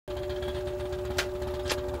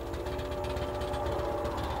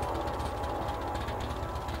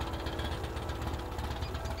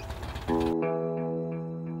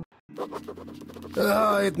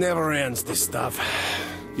It never ends, this stuff.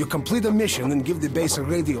 You complete a mission and give the base a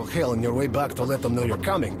radio hail on your way back to let them know you're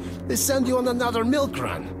coming. They send you on another milk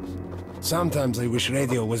run. Sometimes I wish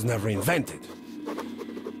radio was never invented.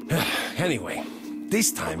 Anyway,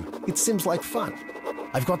 this time, it seems like fun.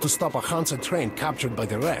 I've got to stop a Hansa train captured by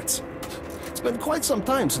the Reds. It's been quite some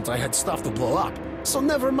time since I had stuff to blow up, so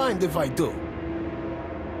never mind if I do.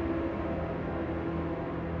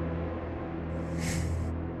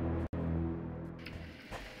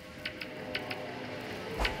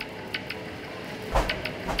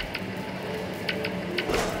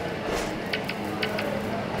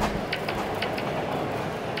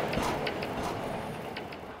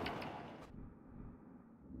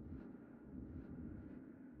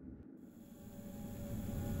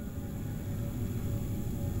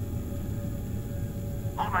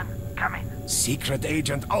 Secret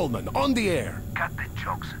Agent Ullman, on the air. Cut the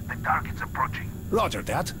jokes. The target's approaching. Roger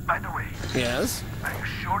that. By the way... Yes? Are you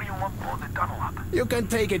sure you won't blow the tunnel up? You can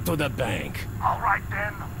take it to the bank. All right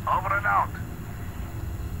then. Over and out.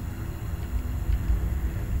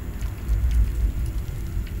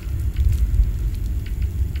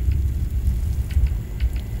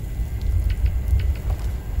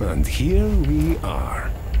 And here we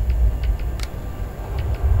are.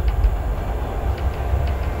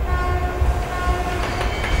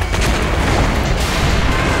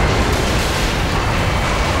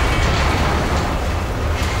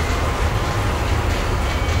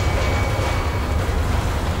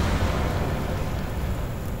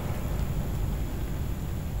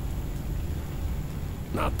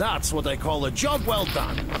 Now that's what I call a job well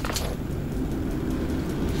done.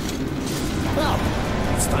 Well,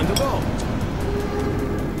 it's time to go.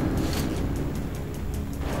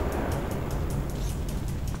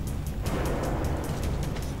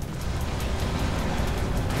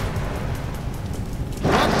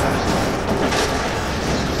 What the?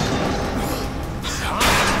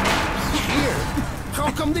 Here?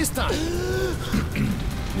 How come this time?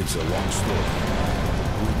 It's a long story.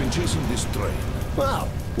 We've been chasing this train. Well,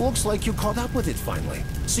 looks like you caught up with it finally,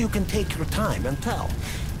 so you can take your time and tell.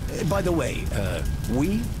 By the way,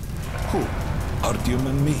 we? Who? Artyom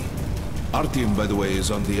and me. Artyom, by the way,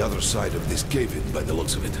 is on the other side of this cave-in, by the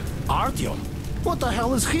looks of it. Artyom? What the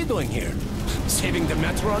hell is he doing here? Saving the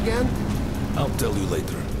metro again? I'll tell you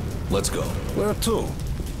later. Let's go. Where to?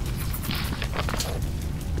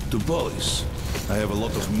 To Polis. I have a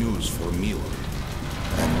lot of news for Miller.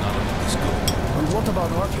 And none of it is good. And what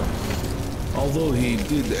about Artyom? Although he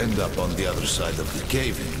did end up on the other side of the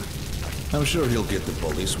cave-in, I'm sure he'll get the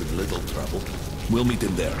police with little trouble. We'll meet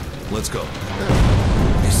him there. Let's go.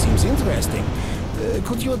 This seems interesting.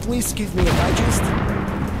 Could you at least give me a digest?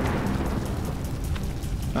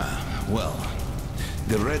 Well,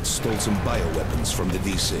 the Reds stole some bioweapons from the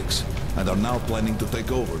D6 and are now planning to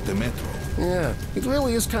take over the metro. Yeah, it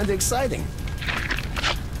really is kind of exciting.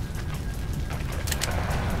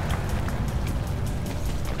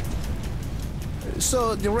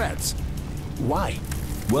 So, the Reds, why?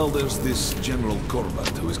 Well, there's this General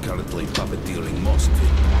Korbat who is currently puppeteering Moskvin.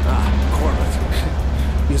 Ah,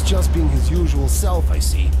 Korbat. He's just being his usual self, I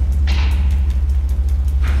see.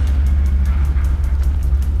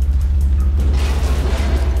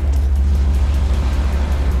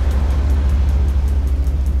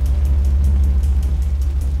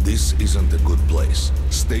 This isn't a good place.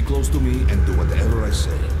 Stay close to me and do whatever I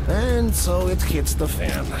say. And so it hits the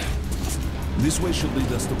fan. This way should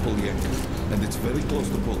lead us to Polyanka, and it's very close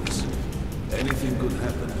to Polis. Anything could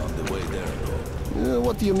happen on the way there, though.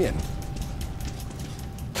 What do you mean?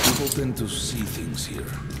 People tend to see things here.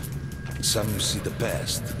 Some see the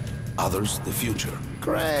past, others the future.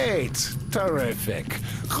 Great! Terrific!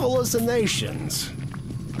 Hallucinations!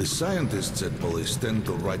 The scientists at Polis tend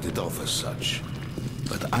to write it off as such.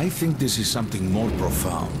 But I think this is something more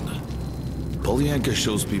profound. Polyanka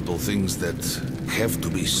shows people things that have to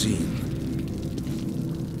be seen.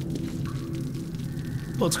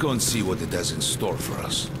 Let's go and see what it has in store for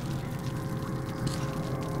us.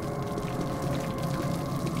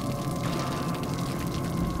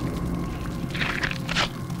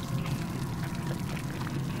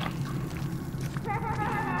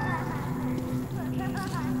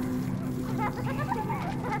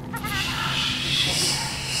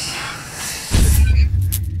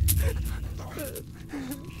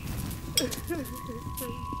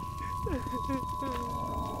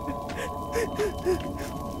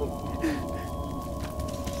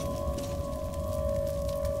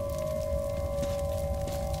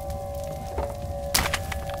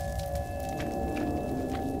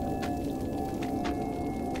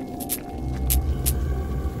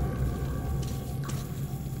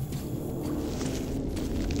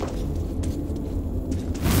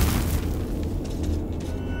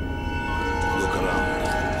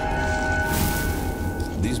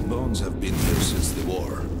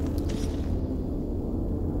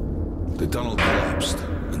 tunnel collapsed,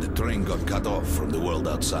 and the train got cut off from the world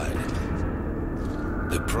outside.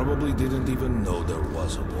 They probably didn't even know there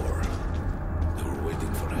was a war. They were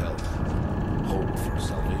waiting for help, hope for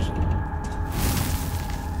salvation.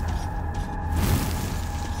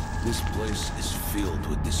 This place is filled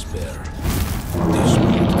with despair.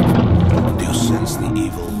 Do you sense the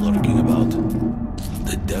evil lurking about?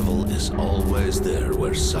 The devil is always there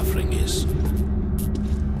where suffering is.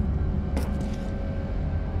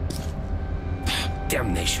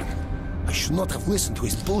 Damnation. I should not have listened to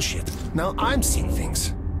his bullshit. Now I'm seeing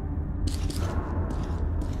things.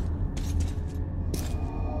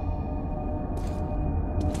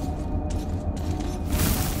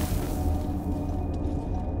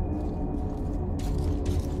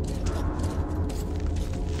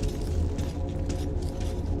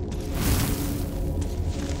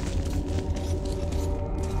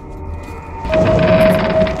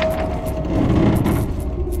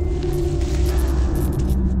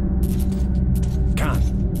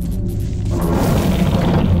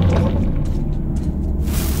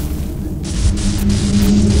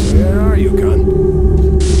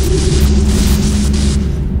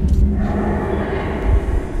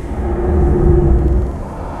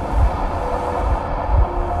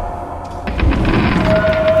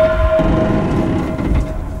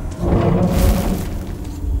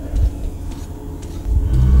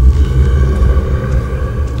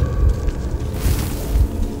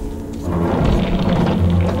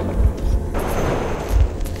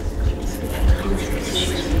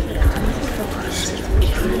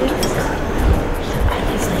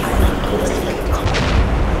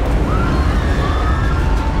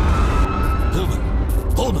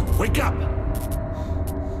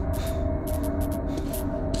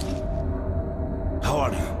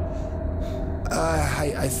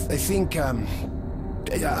 I think,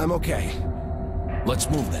 yeah, I'm okay. Let's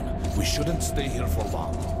move then. We shouldn't stay here for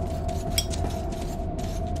long.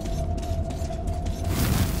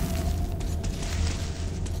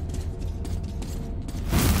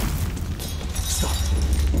 Stop.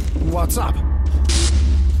 What's up?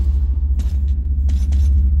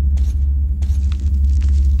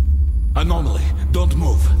 Anomaly. Don't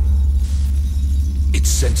move. It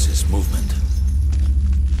senses movement.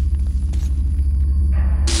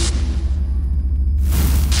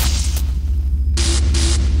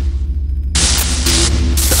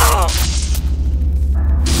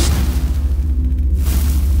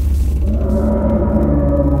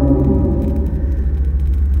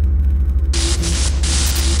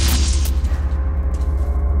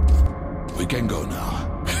 We can go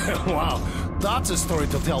now. Wow, that's a story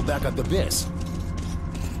to tell back at the base.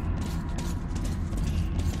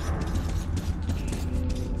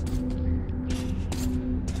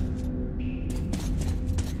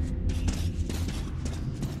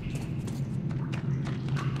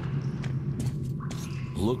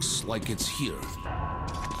 Looks like it's here.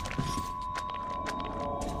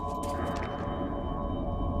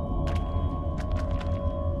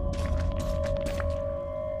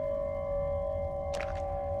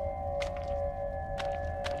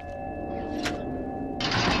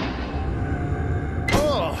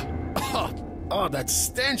 Oh, that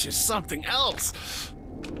stench is something else.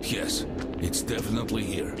 Yes, it's definitely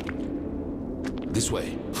here. This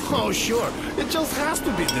way. Oh, sure. It just has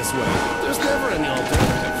to be this way. There's never any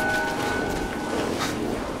alternative.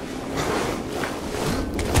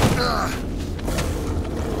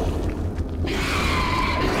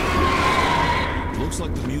 Looks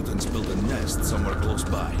like the mutants built a nest somewhere close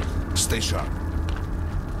by. Stay sharp.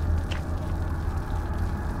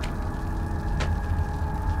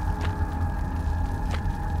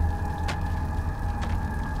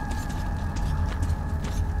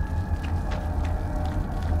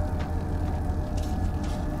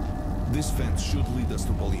 This fence should lead us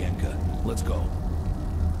to Polyanka. Let's go.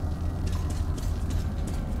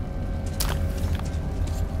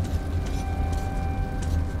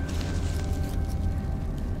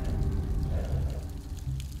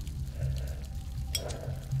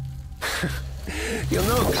 You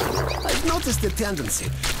know, I've noticed a tendency.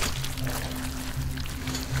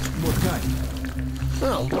 What kind?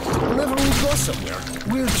 Well, whenever we go somewhere,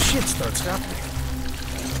 weird shit starts happening.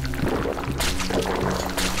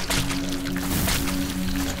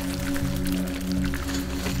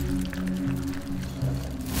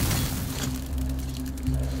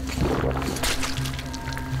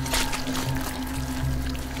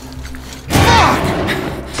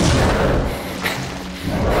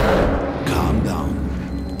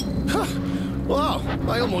 Wow,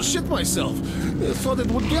 I almost shit myself. I thought it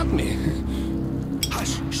would get me.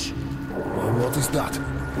 Hush, shh. What is that?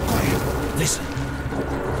 Quiet. Listen.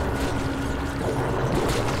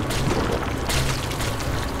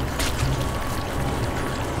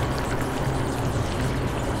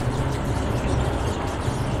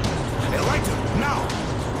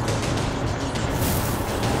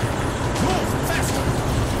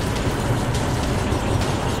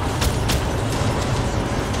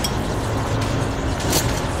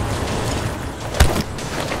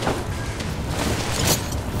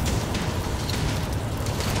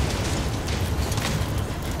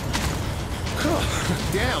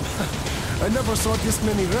 never saw this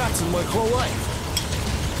many rats in my whole life.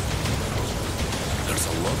 There's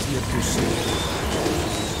a lot yet to see.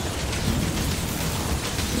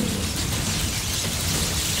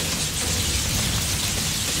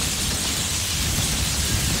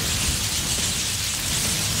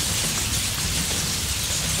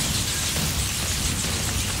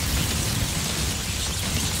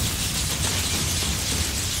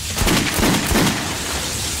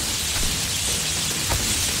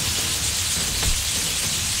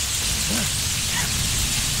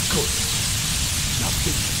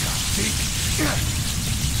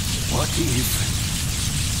 What if...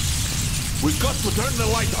 We've got to turn the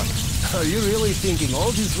light on. Are you really thinking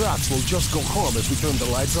all these rats will just go home if we turn the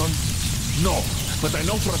lights on? No, but I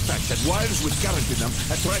know for a fact that wires with current in them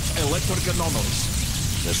attract electric anomalies.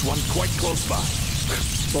 There's one quite close by.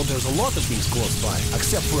 Well, there's a lot of things close by,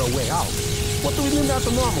 except for a way out. What do we need that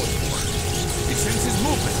anomaly for? It senses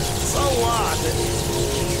movement. So what?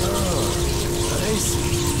 Oh, I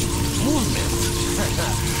see. Movement.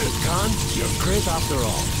 Khan, you're great after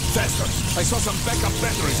all. Faster! I saw some backup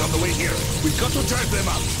batteries on the way here. We've got to charge them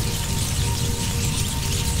up.